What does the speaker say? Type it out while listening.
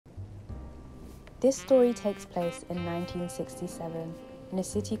This story takes place in 1967 in a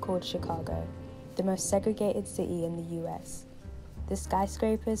city called Chicago, the most segregated city in the US. The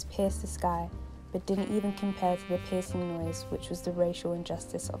skyscrapers pierced the sky, but didn't even compare to the piercing noise which was the racial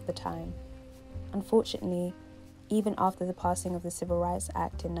injustice of the time. Unfortunately, even after the passing of the Civil Rights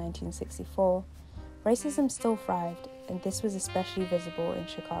Act in 1964, racism still thrived, and this was especially visible in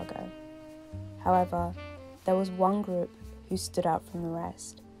Chicago. However, there was one group who stood out from the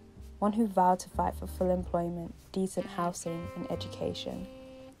rest, one who vowed to fight for full employment, decent housing, and education,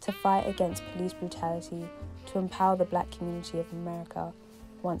 to fight against police brutality, to empower the Black community of America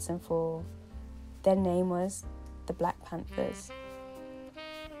once and for all. Their name was the Black Panthers.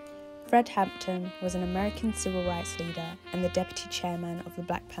 Fred Hampton was an American civil rights leader and the deputy chairman of the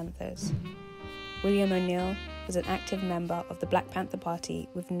Black Panthers. William O'Neill was an active member of the Black Panther Party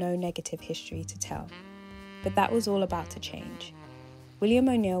with no negative history to tell. But that was all about to change. William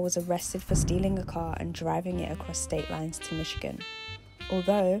O'Neill was arrested for stealing a car and driving it across state lines to Michigan.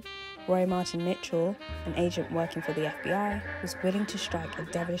 Although Roy Martin Mitchell, an agent working for the FBI, was willing to strike a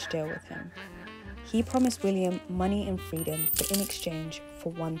devilish deal with him. He promised William money and freedom, but in exchange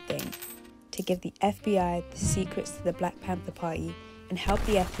for one thing: to give the FBI the secrets to the Black Panther Party and help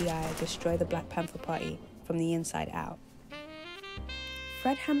the FBI destroy the Black Panther Party from the inside out.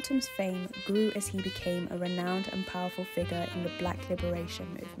 Fred Hampton's fame grew as he became a renowned and powerful figure in the Black liberation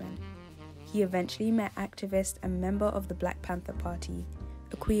movement. He eventually met activist and member of the Black Panther Party,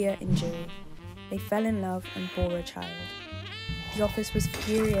 Aquia Njeri. They fell in love and bore a child. The office was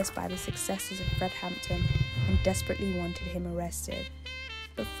furious by the successes of Fred Hampton and desperately wanted him arrested.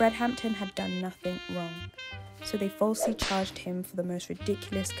 But Fred Hampton had done nothing wrong, so they falsely charged him for the most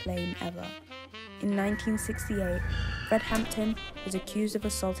ridiculous claim ever. In 1968, Fred Hampton was accused of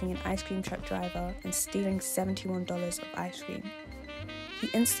assaulting an ice cream truck driver and stealing $71 of ice cream. He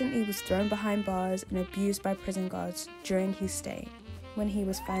instantly was thrown behind bars and abused by prison guards during his stay. When he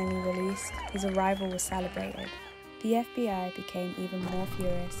was finally released, his arrival was celebrated. The FBI became even more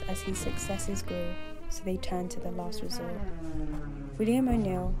furious as his successes grew, so they turned to the last resort. William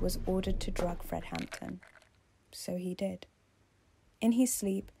O'Neill was ordered to drug Fred Hampton. So he did. In his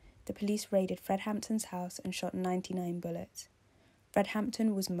sleep, the police raided Fred Hampton's house and shot 99 bullets. Fred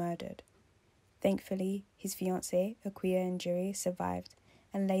Hampton was murdered. Thankfully, his fiancée, Aquia Njeri, survived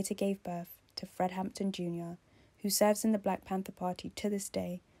and later gave birth to Fred Hampton Jr., who serves in the Black Panther Party to this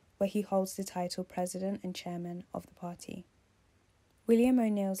day, where he holds the title President and Chairman of the party. William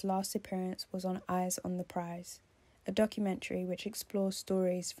O'Neill's last appearance was on Eyes on the Prize, a documentary which explores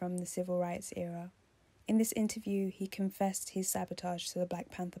stories from the Civil Rights era. In this interview, he confessed his sabotage to the Black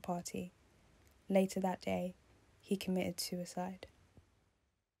Panther Party. Later that day, he committed suicide.